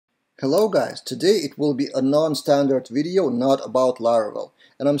Hello guys, today it will be a non-standard video not about Laravel,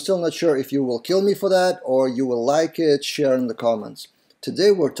 and I'm still not sure if you will kill me for that or you will like it, share in the comments. Today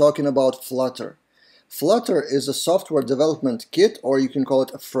we're talking about Flutter. Flutter is a software development kit, or you can call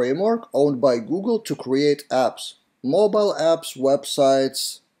it a framework, owned by Google to create apps. Mobile apps,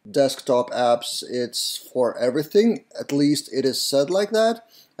 websites, desktop apps, it's for everything, at least it is said like that,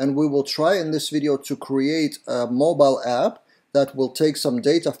 and we will try in this video to create a mobile app that will take some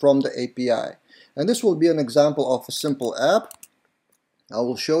data from the API. And this will be an example of a simple app. I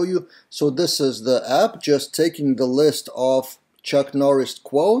will show you. So this is the app just taking the list of Chuck Norris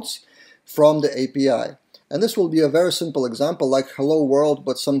quotes from the API. And this will be a very simple example like Hello World,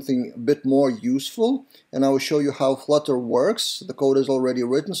 but something a bit more useful. And I will show you how Flutter works. The code is already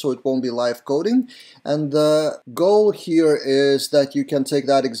written, so it won't be live coding. And the goal here is that you can take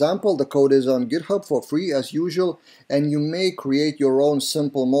that example. The code is on GitHub for free as usual, and you may create your own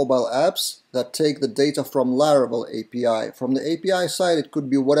simple mobile apps that take the data from Laravel API. From the API side, it could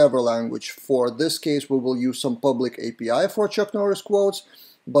be whatever language. For this case, we will use some public API for Chuck Norris quotes.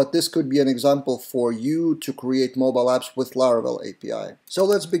 But this could be an example for you to create mobile apps with Laravel API. So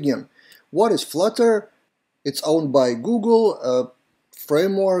let's begin. What is Flutter? It's owned by Google, a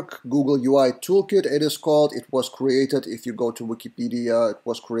framework, Google UI Toolkit it is called. It was created, if you go to Wikipedia, it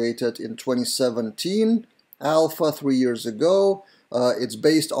was created in 2017, alpha 3 years ago. It's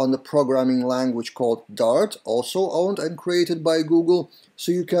based on the programming language called Dart, also owned and created by Google.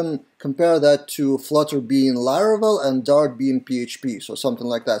 So you can compare that to Flutter being Laravel and Dart being PHP, so something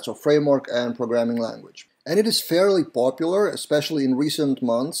like that. So framework and programming language. And it is fairly popular, especially in recent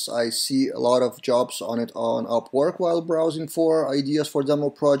months. I see a lot of jobs on it on Upwork while browsing for ideas for demo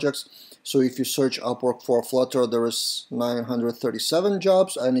projects. So if you search Upwork for Flutter, there is 937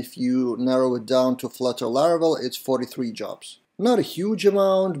 jobs, and if you narrow it down to Flutter Laravel, it's 43 jobs. Not a huge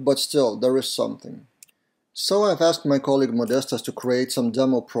amount, but still, there is something. So I've asked my colleague Modestas to create some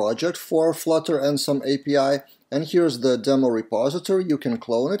demo project for Flutter and some API, and here's the demo repository. You can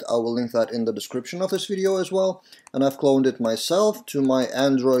clone it. I will link that in the description of this video as well. And I've cloned it myself to my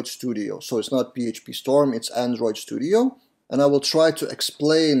Android Studio. So it's not PHP Storm, it's Android Studio. And I will try to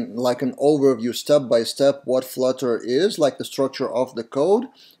explain like an overview step by step what Flutter is, like the structure of the code.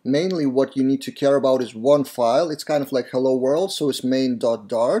 Mainly what you need to care about is one file. It's kind of like Hello World, so it's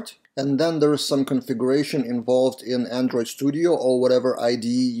main.dart. And then there is some configuration involved in Android Studio or whatever IDE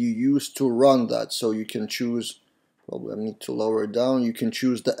you use to run that. So you can choose, probably I need to lower it down, you can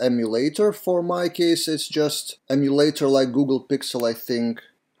choose the emulator. For my case, it's just emulator like Google Pixel, I think.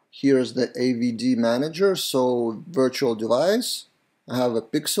 Here's the AVD manager, so virtual device. I have a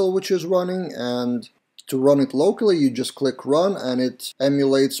Pixel which is running, and to run it locally, you just click run and it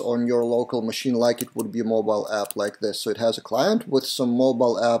emulates on your local machine like it would be a mobile app like this. So it has a client with some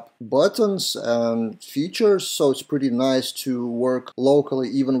mobile app buttons and features, so it's pretty nice to work locally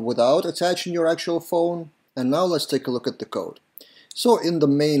even without attaching your actual phone. And now let's take a look at the code. So in the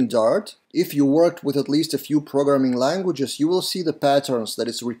main Dart, if you worked with at least a few programming languages, you will see the patterns that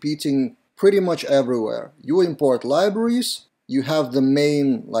it's repeating pretty much everywhere. You import libraries, you have the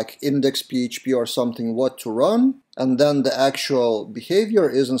main like index PHP or something what to run, and then the actual behavior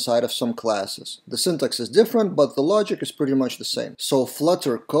is inside of some classes. The syntax is different, but the logic is pretty much the same. So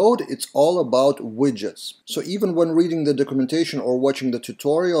Flutter code, it's all about widgets. So even when reading the documentation or watching the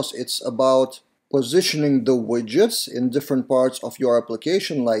tutorials, it's about positioning the widgets in different parts of your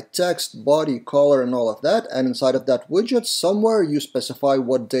application like text, body, color, and all of that, and inside of that widget somewhere you specify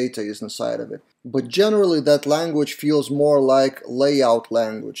what data is inside of it. But generally that language feels more like layout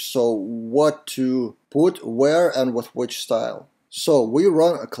language, so what to put where and with which style. So we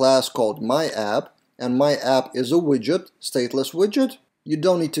run a class called myApp, and myApp is a widget, stateless widget. You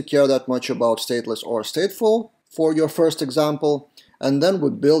don't need to care that much about stateless or stateful for your first example. And then we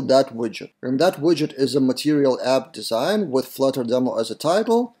build that widget. And that widget is a material app design with Flutter demo as a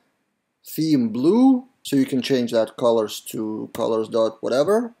title, theme blue, so you can change that colors to colors dot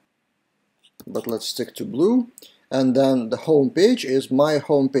whatever, but let's stick to blue. And then the home page is my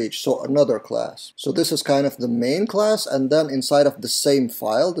home page, so another class. So this is kind of the main class, and then inside of the same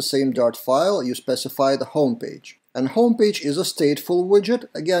file, the same Dart file, you specify the home page. And home page is a stateful widget.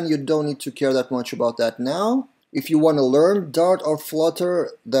 Again, you don't need to care that much about that now. If you want to learn Dart or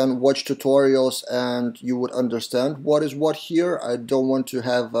Flutter, then watch tutorials and you would understand what is what here. I don't want to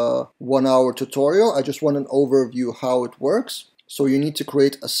have a 1-hour tutorial. I just want an overview how it works. So you need to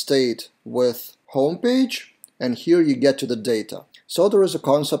create a state with homepage, and here you get to the data. So there is a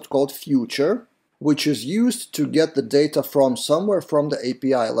concept called future, which is used to get the data from somewhere from the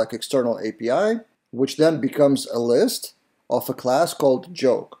API, like external API, which then becomes a list of a class called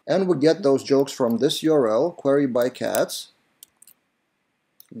joke. And we get those jokes from this URL, query by cats.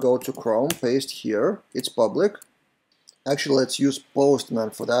 Go to Chrome, paste here, it's public. Actually, let's use Postman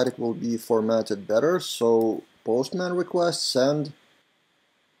for that, it will be formatted better. So Postman request, send.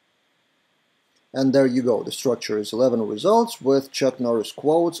 And there you go, the structure is 11 results with Chuck Norris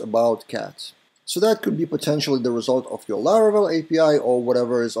quotes about cats. So that could be potentially the result of your Laravel API or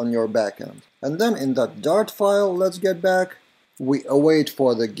whatever is on your backend. And then in that Dart file, let's get back, we await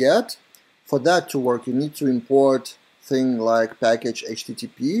for the get. For that to work, you need to import thing like package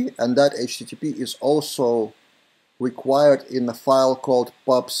HTTP, and that HTTP is also required in a file called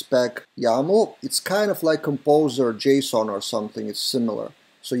pubspec YAML. It's kind of like Composer JSON or something, it's similar.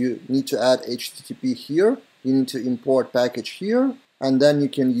 So you need to add HTTP here, you need to import package here, and then you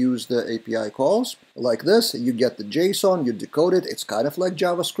can use the API calls like this. You get the JSON, you decode it, it's kind of like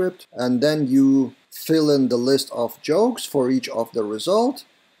JavaScript, and then you fill in the list of jokes for each of the result.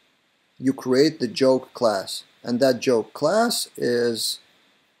 You create the joke class, and that joke class is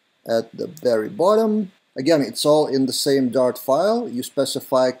at the very bottom. Again, it's all in the same Dart file. You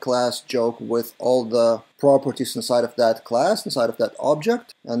specify class joke with all the properties inside of that class, inside of that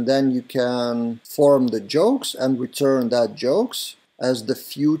object, and then you can form the jokes and return that jokes as the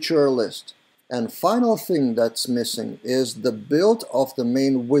future list. And final thing that's missing is the build of the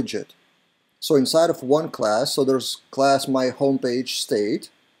main widget. So inside of one class, so there's class my homepage state.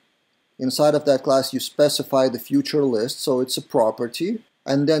 Inside of that class you specify the future list, so it's a property,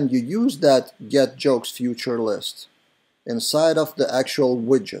 and then you use that get jokes future list inside of the actual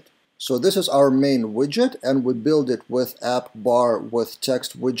widget. So this is our main widget, and we build it with app bar with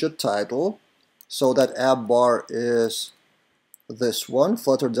text widget title. So that app bar is this one,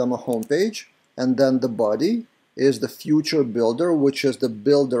 Flutter demo homepage, and then the body is the future builder, which is the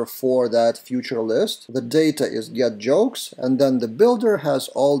builder for that future list. The data is get jokes, and then the builder has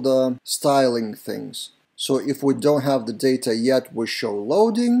all the styling things. So if we don't have the data yet, we show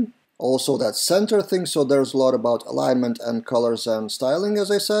loading. Also that center thing, so there's a lot about alignment and colors and styling,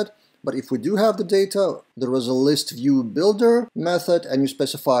 as I said. But if we do have the data, there is a list view builder method, and you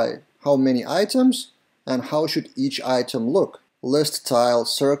specify how many items and how should each item look. List tile,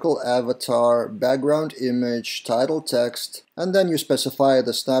 circle, avatar, background image, title text, and then you specify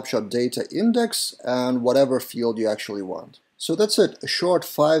the snapshot data index and whatever field you actually want. So that's it, a short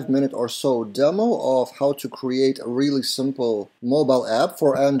 5-minute or so demo of how to create a really simple mobile app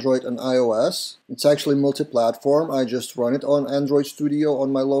for Android and iOS. It's actually multi-platform. I just run it on Android Studio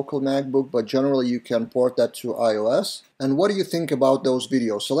on my local MacBook, but generally you can port that to iOS. And what do you think about those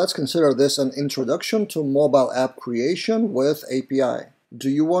videos? So let's consider this an introduction to mobile app creation with API.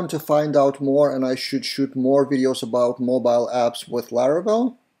 Do you want to find out more and I should shoot more videos about mobile apps with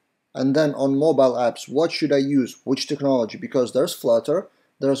Laravel? And then on mobile apps, what should I use? Which technology? Because there's Flutter,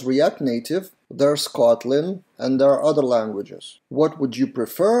 there's React Native, there's Kotlin, and there are other languages. What would you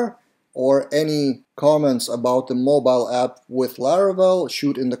prefer? Or any comments about the mobile app with Laravel,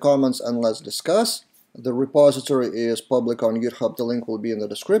 shoot in the comments and let's discuss. The repository is public on GitHub, the link will be in the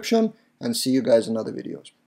description, and see you guys in other videos.